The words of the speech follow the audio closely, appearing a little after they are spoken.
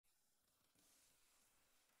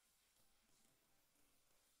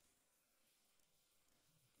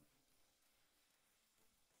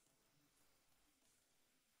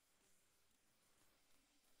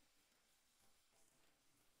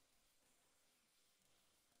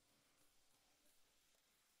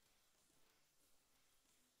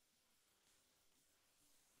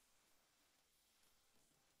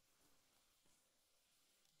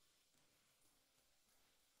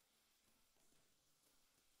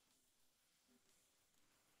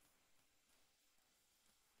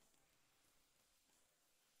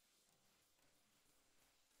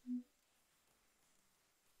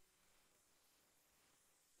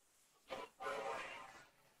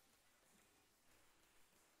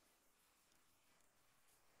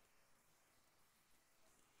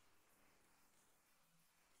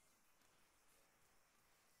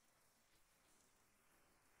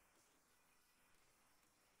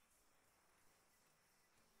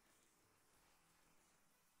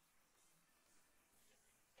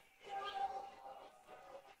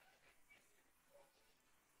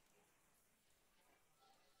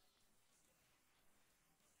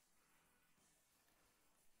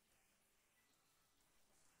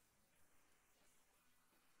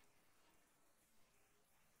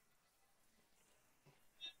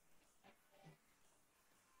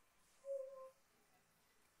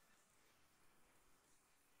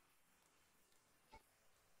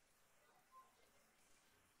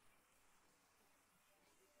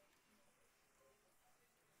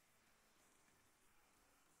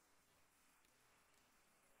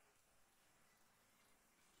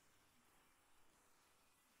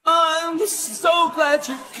so glad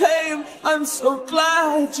you came, I'm so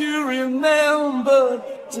glad you remembered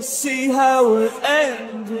to see how it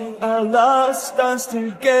ended our last dance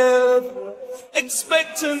together.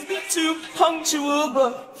 Expectant, too punctual,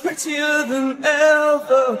 but prettier than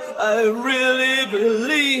ever. I really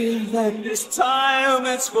believe that this time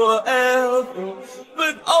it's forever.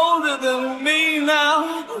 But older than me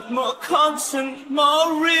now, more constant,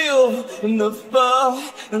 more real. And the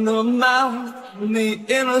fur and the mouth and the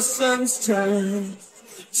innocence turns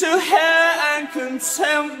to hair and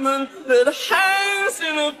contentment that hangs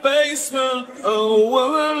in a basement. A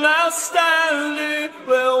woman now standing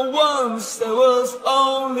where once there was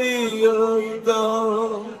only a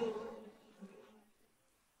door.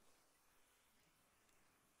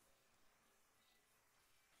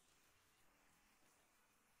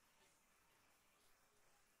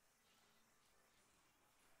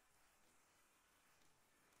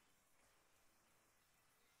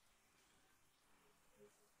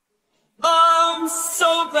 I'm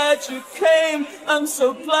so glad you came, I'm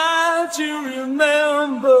so glad you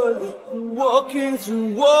remembered walking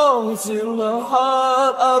through walls in the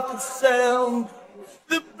heart of the sound.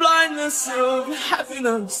 The blindness of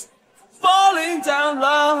happiness, falling down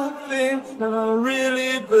laughing, and I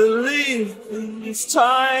really believe this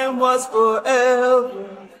time was forever.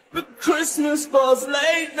 But Christmas falls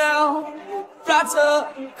late now, flatter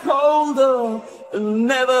and colder, and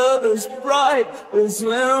never as bright as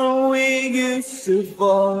when we used to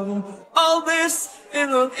fall. All this in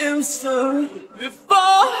an instant, before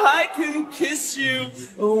I can kiss you.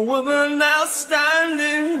 A woman now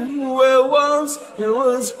standing where once there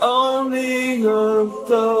was only a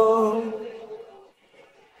door.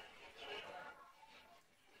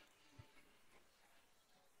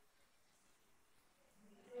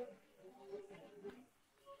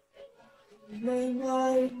 Lay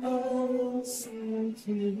my arms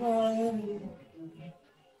into mine.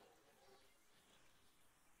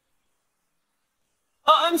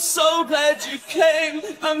 I'm so glad you came,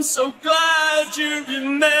 I'm so glad you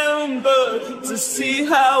remembered to see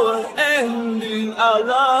how we're ending our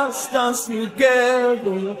last dance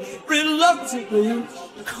together. Reluctantly,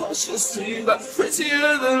 cautiously, but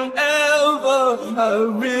prettier than ever. I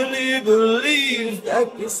really believe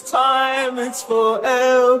that this time it's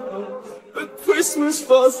forever. But Christmas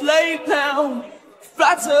falls late now,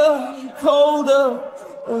 flatter and colder,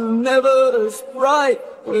 and never as bright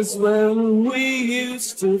as when we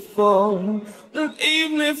used to fall. But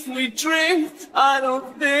even if we drink, I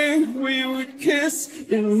don't think we would kiss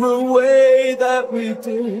in the way that we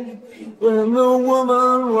did when the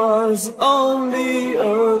woman was only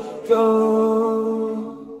a girl.